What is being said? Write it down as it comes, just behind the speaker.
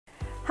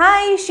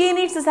Hi, she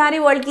needs a saree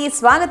world ki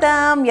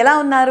swagatam. Ela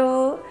unnaru.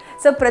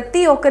 So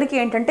ప్రతి ఒక్కరికి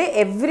ఏంటంటే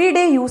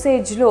everyday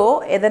యూసేజ్లో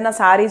ఏదైనా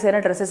సారీస్ అయినా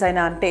డ్రెస్సెస్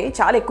అయినా అంటే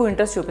చాలా ఎక్కువ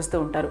ఇంట్రెస్ట్ చూపిస్తూ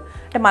ఉంటారు.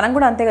 అంటే మనం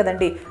కూడా అంతే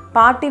కదండి,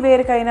 పార్టీ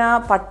వేర్కైనా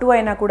పట్టు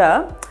అయినా కూడా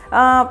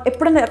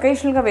ఎప్పుడైనా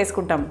అకేషనల్గా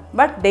వేసుకుంటాం.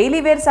 బట్ డైలీ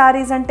వేర్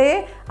శారీస్ అంటే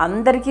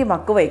అందరికీ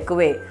మక్కువ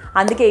ఎక్కువే.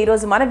 అందుకే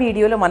ఈరోజు మన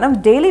వీడియోలో మనం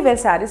డైలీ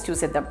వేర్ శారీస్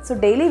చూసేద్దాం. So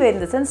daily wear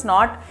in the sense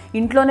not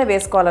ఇంట్లోనే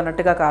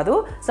వేసుకోవాలన్నట్టుగా కాదు.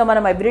 సో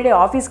మనం ఎవ్రీడే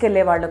ఆఫీస్కి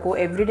వెళ్ళే వాళ్ళకు,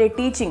 ఎవ్రీడే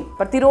టీచింగ్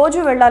ప్రతిరోజు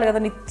వెళ్ళాలి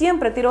కదా, నిత్యం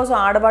ప్రతిరోజు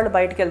ఆడవాళ్ళు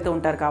బయటకు వెళ్తూ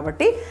ఉంటారు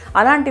కాబట్టి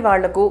అలాంటి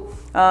వాళ్లకు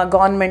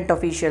గవర్నమెంట్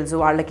ఆఫీషియల్స్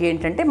వాళ్ళకి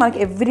ఏంటంటే మనకి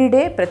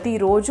ఎవ్రీడే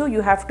ప్రతిరోజు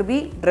you have to be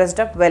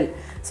dressed up well.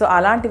 So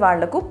అలాంటి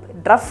వాళ్లకు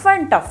రఫ్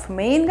అండ్ టఫ్,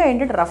 మెయిన్గా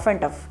ఏంటంటే రఫ్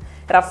అండ్ టఫ్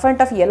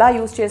ఎలా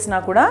యూజ్ చేసినా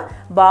కూడా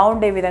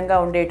బాగుండే విధంగా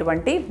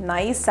ఉండేటువంటి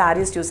నైస్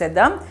శారీస్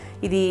చూసేద్దాం.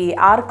 ఇది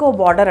ఆర్కో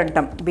బార్డర్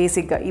అంటాం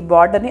బేసిక్గా, ఈ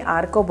బార్డర్ని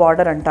ఆర్కో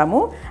బార్డర్ అంటాము.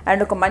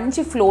 అండ్ ఒక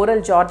మంచి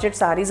ఫ్లోరల్ జార్జెట్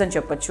శారీస్ అని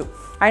చెప్పొచ్చు.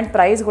 అండ్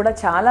ప్రైస్ కూడా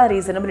చాలా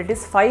రీజనబుల్. ఇట్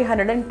ఈస్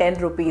 510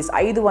 రూపీస్,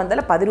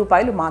 510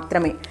 రూపాయలు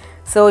మాత్రమే.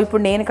 సో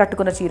ఇప్పుడు నేను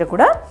కట్టుకున్న చీర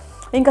కూడా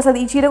ఇంకా అసలు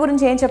ఈ చీర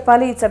గురించి ఏం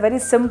చెప్పాలి, it's a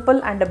very simple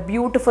and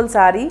beautiful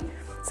sari.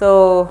 So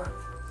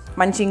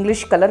మంచి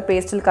ఇంగ్లీష్ కలర్,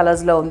 పేస్టల్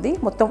కలర్స్లో ఉంది.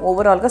 మొత్తం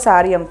ఓవరాల్గా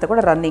శారీ అంతా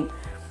కూడా రన్నింగ్.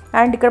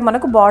 అండ్ ఇక్కడ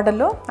మనకు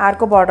బార్డర్లో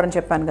ఆర్కో బార్డర్ అని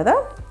చెప్పాను కదా,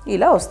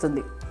 ఇలా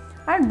వస్తుంది.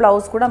 అండ్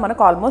బ్లౌజ్ కూడా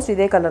మనకు ఆల్మోస్ట్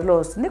ఇదే కలర్లో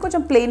వస్తుంది,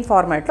 కొంచెం ప్లెయిన్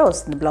ఫార్మాట్లో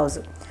వస్తుంది బ్లౌజ్.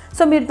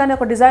 సో మీరు దాన్ని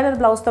ఒక డిజైనర్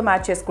బ్లౌజ్తో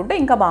మ్యాచ్ చేసుకుంటే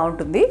ఇంకా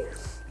బాగుంటుంది,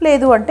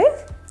 లేదు అంటే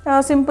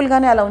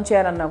సింపుల్గానే అలా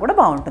ఉంచేయాలన్నా కూడా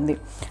బాగుంటుంది.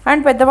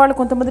 అండ్ పెద్దవాళ్ళు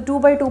కొంతమంది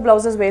 2x2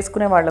 బ్లౌజెస్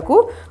వేసుకునే వాళ్ళకు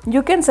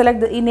యూ కెన్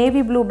సెలెక్ట్ ఈ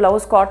navy blue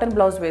blouse, cotton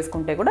blouse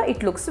వేసుకుంటే కూడా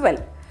it looks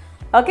well.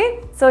 Okay,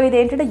 so ఇది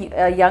ఏంటంటే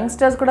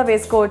యంగ్స్టర్స్ కూడా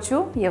వేసుకోవచ్చు,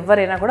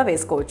 ఎవరైనా కూడా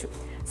వేసుకోవచ్చు.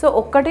 సో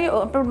ఒక్కటి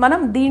మనం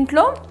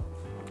దీంట్లో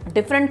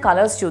డిఫరెంట్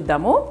కలర్స్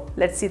చూద్దాము.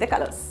 Let's see the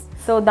colours.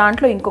 So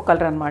దాంట్లో ఇంకో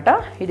కలర్ అనమాట,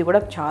 ఇది కూడా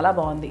చాలా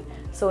బాగుంది.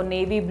 సో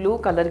నేవీ బ్లూ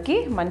కలర్కి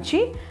మంచి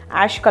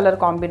యాష్ కలర్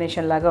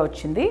కాంబినేషన్ లాగా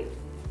వచ్చింది.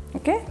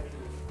 Okay,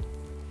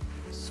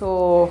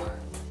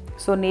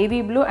 so navy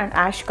blue and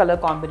ash colour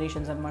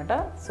combinations అనమాట.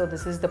 సో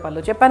దిస్ ఈస్ ద పళ్ళు,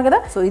 చెప్పాను కదా.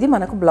 సో ఇది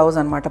మనకు బ్లౌజ్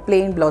అనమాట,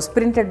 ప్లెయిన్ బ్లౌజ్,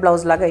 ప్రింటెడ్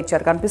బ్లౌజ్ లాగా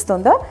ఇచ్చారు,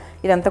 కనిపిస్తుందా?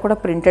 ఇదంతా కూడా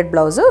ప్రింటెడ్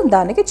బ్లౌజ్,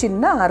 దానికి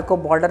చిన్న ఆర్కో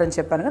బార్డర్ అని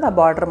చెప్పాను కదా, ఆ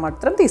బార్డర్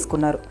మాత్రం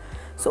తీసుకున్నారు.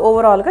 సో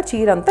ఓవరాల్గా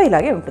చీర అంతా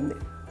ఇలాగే ఉంటుంది.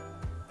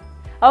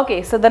 Okay,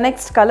 so the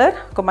next colour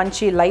ఒక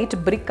మంచి లైట్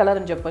బ్రిక్ కలర్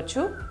అని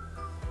చెప్పొచ్చు.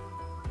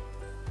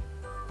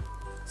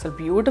 అసలు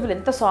బ్యూటిఫుల్,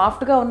 ఎంత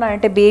సాఫ్ట్గా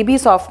ఉన్నాయంటే బేబీ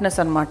సాఫ్ట్నెస్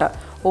అనమాట.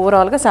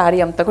 ఓవరాల్గా శారీ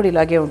అంతా కూడా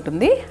ఇలాగే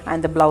ఉంటుంది.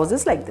 And the blouse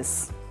is like this.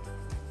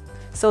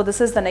 So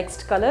this is the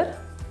next colour.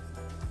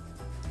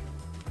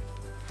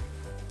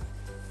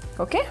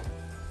 Okay,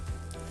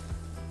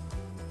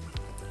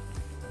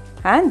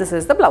 and this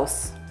is the blouse.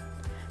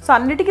 So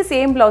అన్నిటికీ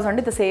సేమ్ బ్లౌజ్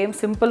అండి, the same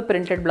simple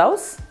printed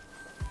blouse.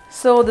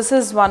 So this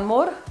is one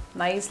more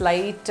nice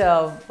light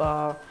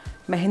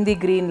mehndi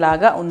green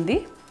లాగా ఉంది.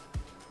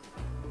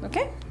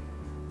 Okay,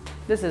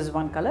 this is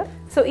one colour.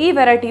 So ఈ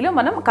వెరైటీలో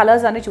మనం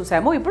colours అన్ని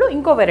చూసాము. ఇప్పుడు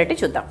ఇంకో వెరైటీ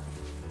చూద్దాం.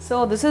 So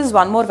this is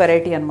one more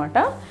variety అనమాట.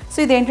 సో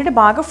ఇది ఏంటంటే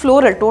బాగా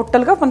ఫ్లోరల్,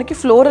 టోటల్గా మనకి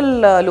ఫ్లోరల్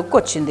లుక్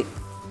వచ్చింది.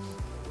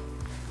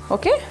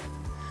 ఓకే,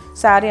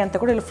 శారీ అంతా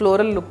కూడా ఇలా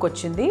ఫ్లోరల్ లుక్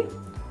వచ్చింది.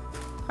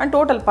 అండ్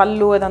టోటల్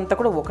పళ్ళు అదంతా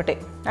కూడా ఒకటే.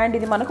 అండ్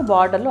ఇది మనకు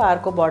బార్డర్లో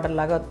ఆర్కో బార్డర్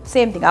లాగా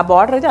సేమ్ థింగ్, ఆ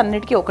బార్డర్ అయితే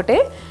అన్నిటికీ ఒకటే.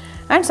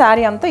 అండ్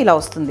శారీ అంతా ఇలా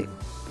వస్తుంది.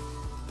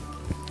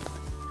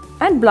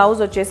 అండ్ బ్లౌజ్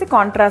వచ్చేసి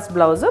కాంట్రాస్ట్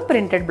బ్లౌజ్,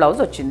 ప్రింటెడ్ బ్లౌజ్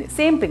వచ్చింది.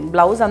 సేమ్ థింగ్,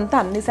 బ్లౌజ్ అంతా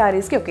అన్ని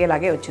శారీస్కి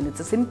ఒకేలాగే వచ్చింది.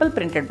 It's simple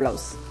printed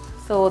blouse.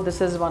 So this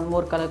is one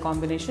more colour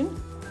combination,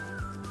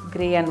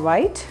 grey and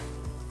white.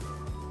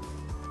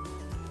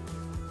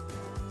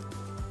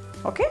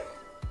 Okay,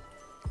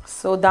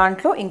 so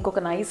దాంట్లో ఇంకొక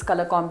nice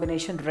colour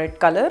combination, red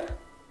colour.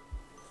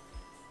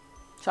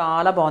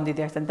 చాలా బాగుంది,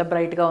 ఇది ఎంత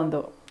బ్రైట్గా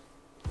ఉందో.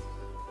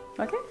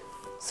 ఓకే,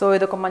 సో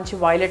ఇదొక మంచి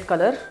వైలెట్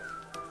కలర్,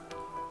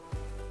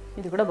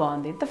 ఇది కూడా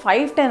బాగుంది. ఇంత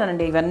 510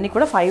 అండి, ఇవన్నీ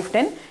కూడా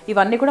 510.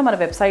 ఇవన్నీ కూడా మన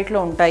వెబ్సైట్లో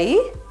ఉంటాయి.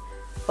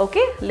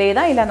 ఓకే,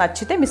 లేదా ఇలా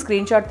నచ్చితే మీ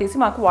స్క్రీన్ షాట్ తీసి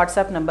మాకు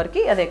వాట్సాప్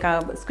నెంబర్కి, అదే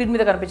స్క్రీన్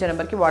మీద కనిపించే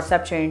నెంబర్కి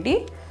వాట్సాప్ చేయండి.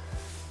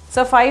 సో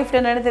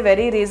 510 అనేది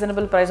వెరీ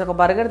రీజనబుల్ ప్రైస్. ఒక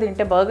బర్గర్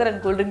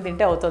అండ్ కూల్ డ్రింక్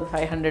తింటే అవుతుంది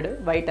 500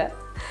 బయట.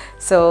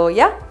 సో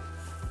యా,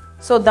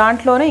 సో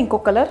దాంట్లోనే ఇంకో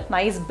colour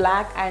nice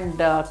black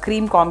and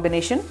cream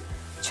combination,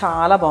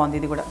 చాలా బాగుంది.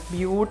 ఇది కూడా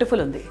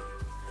బ్యూటిఫుల్ ఉంది.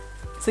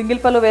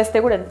 సింగిల్ పళ్ళు వేస్తే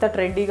కూడా ఎంత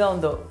ట్రెండీగా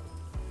ఉందో.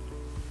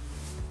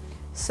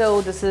 So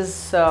this is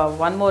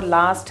one more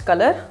last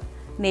colour,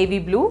 navy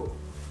blue.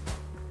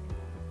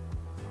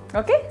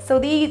 Okay, so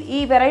ఈ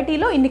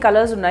వెరైటీలో ఇన్ని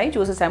కలర్స్ ఉన్నాయి,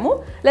 చూసేసాము.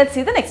 Let's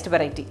see the next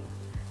variety.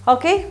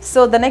 Okay, so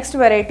the next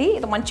variety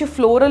ఇది మంచి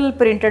ఫ్లోరల్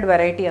ప్రింటెడ్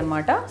వెరైటీ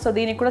అనమాట. సో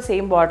దీనికి కూడా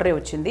సేమ్ బార్డరే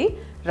వచ్చింది,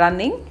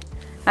 రన్నింగ్.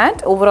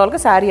 అండ్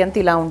ఓవరాల్గా శారీ అంతా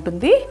ఇలా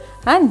ఉంటుంది.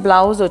 అండ్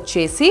బ్లౌజ్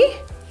వచ్చేసి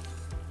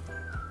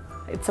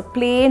it's a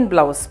plain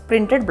blouse,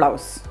 printed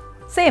blouse,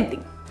 same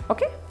thing.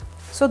 Okay,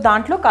 so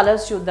దాంట్లో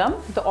కలర్స్ చూద్దాం.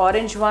 The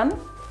orange one,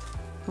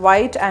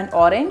 white and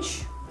orange,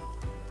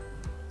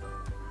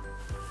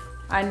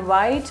 and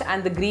white and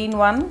the green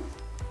one,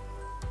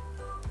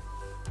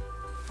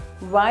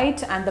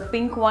 white and the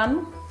pink one.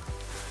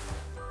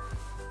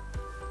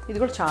 ఇది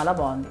కూడా చాలా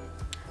బాగుంది.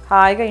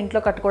 హాయిగా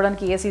ఇంట్లో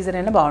కట్టుకోవడానికి ఏ సీజన్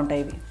అయినా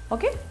బాగుంటాయి ఇవి.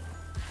 ఓకే,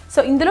 సో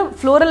ఇందులో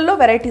ఫ్లోరల్లో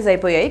వెరైటీస్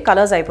అయిపోయాయి,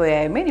 కలర్స్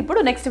అయిపోయాయి. మీన్ ఇప్పుడు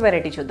నెక్స్ట్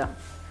వెరైటీ చూద్దాం.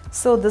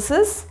 So this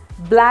is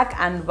black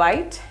and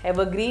white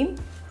ever green.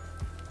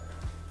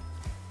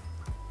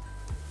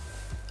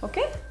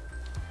 Okay,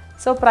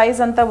 so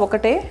price అంతా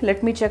ఒకటే.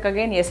 Let me check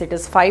again. Yes, it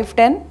is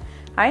 510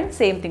 and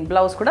same thing.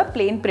 Blouse కూడా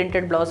plain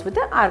printed blouse with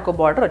Arko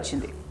border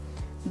వచ్చింది.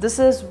 This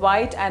is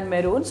white and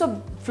maroon. So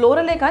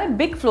ఫ్లోరలే కానీ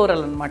big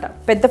floral అనమాట,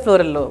 పెద్ద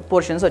ఫ్లోరల్లో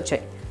portions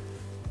వచ్చాయి.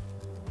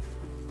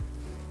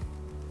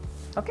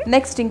 Okay,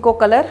 next ఇంకో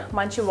colour,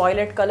 మంచి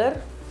violet colour.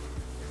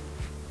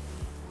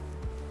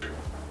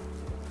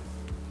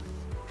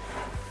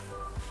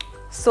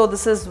 So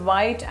this is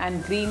white and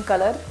green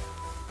colour.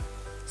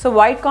 So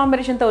white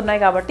కాంబినేషన్తో ఉన్నాయి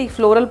కాబట్టి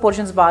ఫ్లోరల్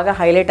పోర్షన్స్ బాగా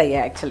హైలైట్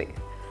అయ్యాయి యాక్చువల్లీ.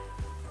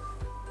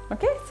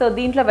 ఓకే, సో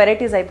దీంట్లో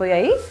వెరైటీస్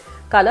అయిపోయాయి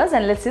colours.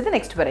 And let's see the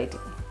next variety.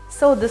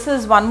 So this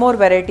is one more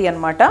variety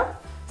అనమాట.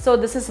 So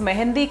this is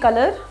mehndi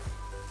colour.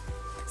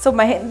 So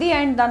mehndi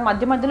and దాని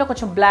మధ్యలో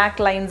కొంచెం బ్లాక్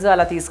లైన్స్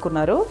అలా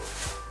తీసుకున్నారు.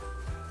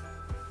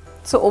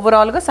 సో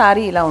ఓవరాల్గా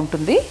శారీ ఇలా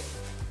ఉంటుంది.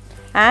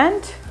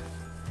 And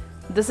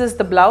this is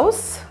the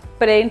blouse,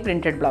 plain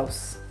printed blouse.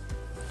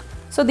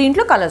 So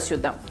దీంట్లో కలర్స్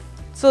చూద్దాం.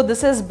 So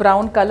this is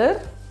brown colour.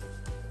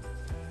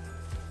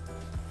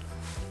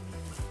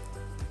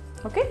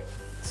 Okay,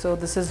 so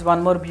this is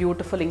one more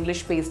beautiful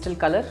English pastel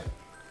colour.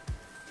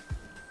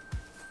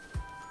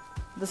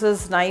 This is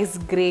nice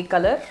grey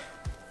color.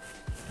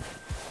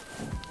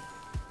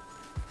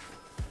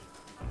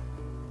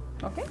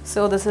 Okay, so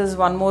this is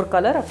one more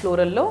color, a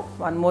floral low,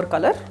 one more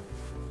color.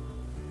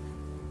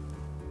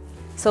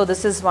 So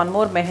this is one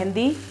more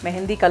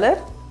mehendi color.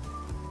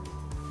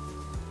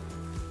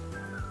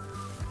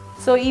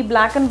 So ee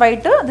black and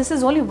white, this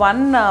is only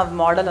one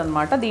model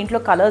anamata.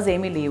 Deentlo colors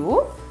emi levu.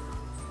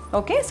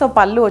 Okay, so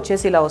pallu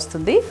vachesi ila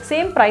vastundi.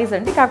 Same price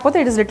andi,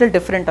 kakapothe it is little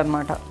different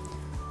anamata.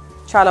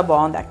 Chaala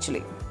baagundi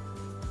actually.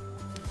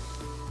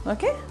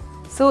 Okay,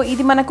 so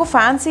ఇది మనకు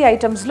fancy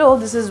ఐటమ్స్లో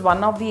this is one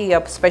of the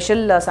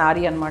special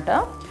sari అనమాట.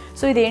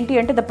 So ఇది ఏంటి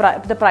అంటే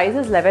the price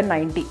is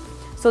 1190.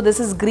 So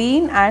this is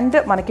green and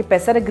మనకి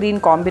పెసర green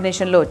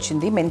కాంబినేషన్లో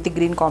వచ్చింది, మెంతి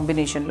గ్రీన్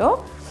కాంబినేషన్లో.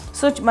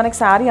 సో మనకి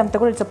శారీ అంతా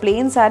కూడా it's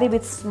plain sari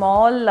with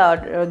small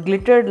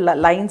గ్లిటర్డ్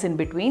lines in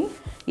between.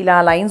 ఇలా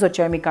లైన్స్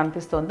వచ్చాయి, మీకు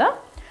కనిపిస్తుందా?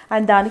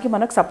 అండ్ దానికి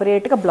మనకు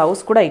సపరేట్గా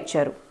బ్లౌజ్ కూడా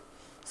ఇచ్చారు.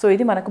 సో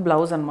ఇది మనకు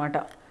బ్లౌజ్ అనమాట.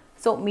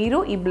 సో మీరు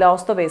ఈ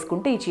బ్లౌజ్తో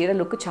వేసుకుంటే ఈ చీర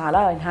లుక్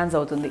చాలా ఎన్హాన్స్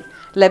అవుతుంది.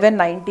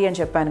 1190 అని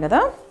చెప్పాను కదా.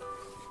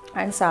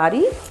 అండ్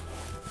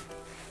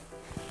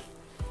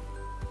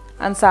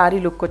శారీ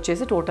లుక్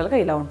వచ్చేసి టోటల్గా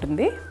ఇలా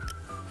ఉంటుంది.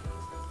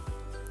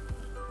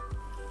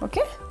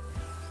 ఓకే,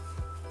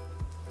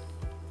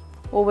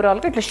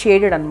 ఓవరాల్గా ఇట్లా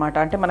షేడెడ్ అనమాట,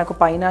 అంటే మనకు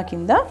పైన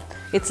కింద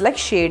ఇట్స్ లైక్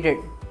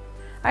షేడెడ్.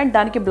 అండ్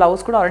దానికి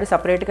బ్లౌజ్ కూడా ఆల్రెడీ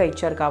సపరేట్గా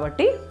ఇచ్చారు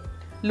కాబట్టి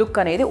లుక్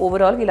అనేది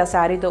ఓవరాల్గా ఇలా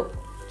శారీతో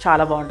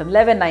చాలా బాగుంటుంది.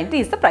 1190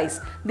 ఈజ్ ద ప్రైస్.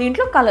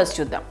 దీంట్లో కలర్స్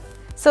చూద్దాం.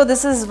 So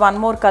this is one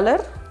more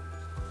colour.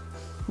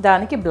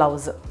 దానికి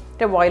బ్లౌజ్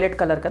అంటే వాయిలెట్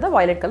కలర్ కదా,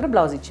 వాయిలెట్ కలర్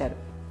బ్లౌజ్ ఇచ్చారు.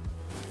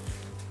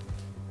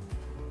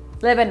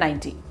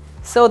 1190.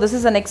 So this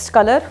is the next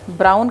colour,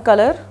 brown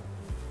colour.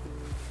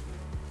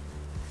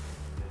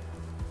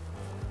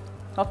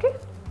 Okay,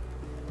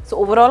 so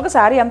ఓవరాల్గా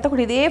శారీ అంతా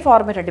కూడా ఇదే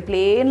ఫార్మేట్ అండి,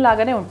 ప్లెయిన్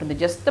లాగానే ఉంటుంది.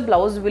 Just the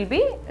blouse will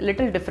be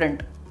little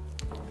different.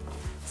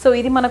 So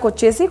ఇది మనకు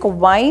వచ్చేసి ఒక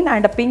wine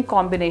and pink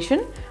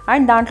combination.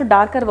 And దాంట్లో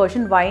darker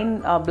version wine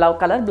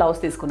colour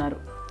blouse తీసుకున్నారు.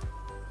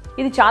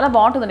 ఇది చాలా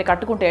బాగుంటుందండి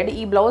కట్టుకుంటే. అంటే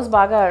ఈ బ్లౌజ్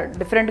బాగా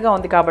డిఫరెంట్గా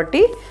ఉంది కాబట్టి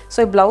సో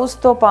ఈ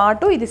బ్లౌజ్తో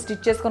పాటు ఇది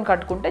స్టిచ్ చేసుకొని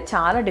కట్టుకుంటే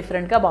చాలా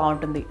డిఫరెంట్గా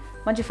బాగుంటుంది,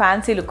 మంచి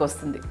ఫ్యాన్సీ లుక్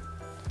వస్తుంది.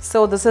 So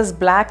this is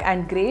black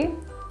and grey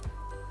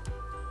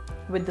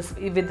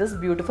with this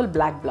beautiful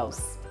black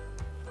blouse.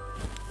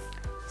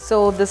 So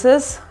this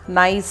is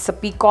nice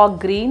peacock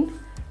green,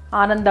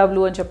 Ananda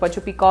blue అని చెప్పొచ్చు,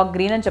 peacock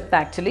green అని చెప్తా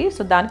యాక్చువల్లీ.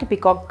 సో దానికి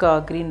peacock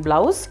green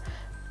blouse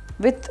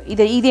విత్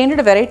ఇది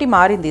ఏంటంటే వెరైటీ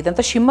మారింది,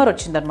 ఇదంతా షిమ్మర్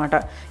వచ్చిందనమాట.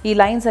 ఈ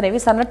లైన్స్ అనేవి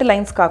సన్నటి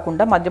లైన్స్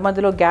కాకుండా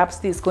మధ్యలో గ్యాప్స్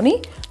తీసుకుని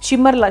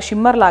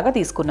షిమ్మర్ లాగా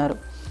తీసుకున్నారు.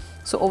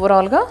 సో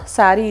ఓవరాల్గా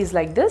sari is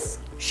like this,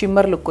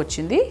 shimmer look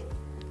వచ్చింది.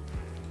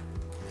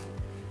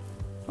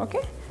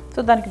 ఓకే, సో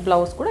దానికి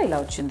బ్లౌజ్ కూడా ఇలా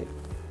వచ్చింది.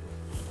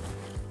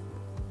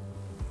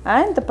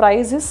 And the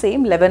price is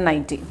same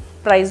 1190.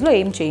 ప్రైస్లో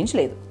ఏం చేంజ్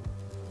లేదు.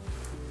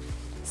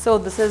 So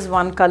this is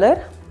one colour,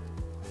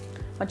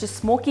 మంచి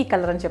స్మోకీ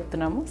కలర్ అని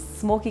చెప్తున్నాము,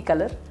 స్మోకీ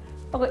కలర్.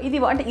 ఇది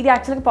అంటే ఇది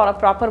యాక్చువల్గా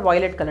ప్రాపర్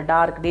వాయిలెట్ కలర్,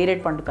 డార్క్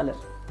డేరెడ్ పండు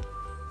colour.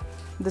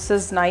 This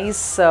is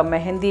nice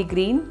mehndi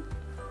green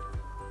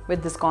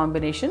with this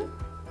combination.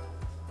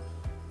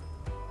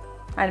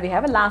 And we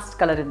have a last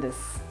colour in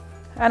this.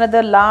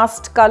 Another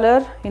last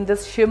colour in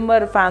this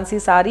shimmer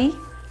fancy sorry,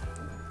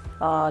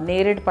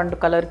 నేరేడ్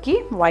పండు కలర్కి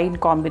wine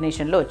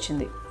కాంబినేషన్లో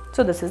వచ్చింది. So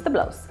this is the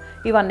blouse.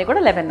 ఇవన్నీ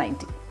కూడా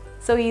 1190.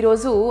 So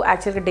ఈరోజు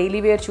యాక్చువల్గా daily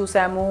wear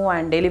చూసాము.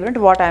 And daily wear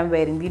అంటే వాట్ ఐఎమ్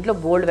వేరింగ్, దీంట్లో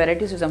బోల్డ్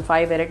వెరైటీస్ చూసాము,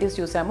 5 వెరైటీస్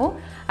చూసాము.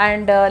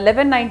 అండ్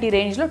 1190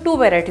 రేంజ్లో 2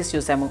 వెరైటీస్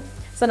చూసాము.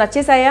 సో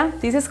నచ్చేసాయా?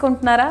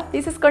 తీసేసుకుంటున్నారా?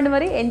 తీసేసుకోండి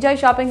మరి. Enjoy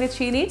shopping with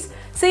she needs.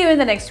 See you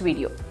in the next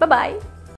video. Bye.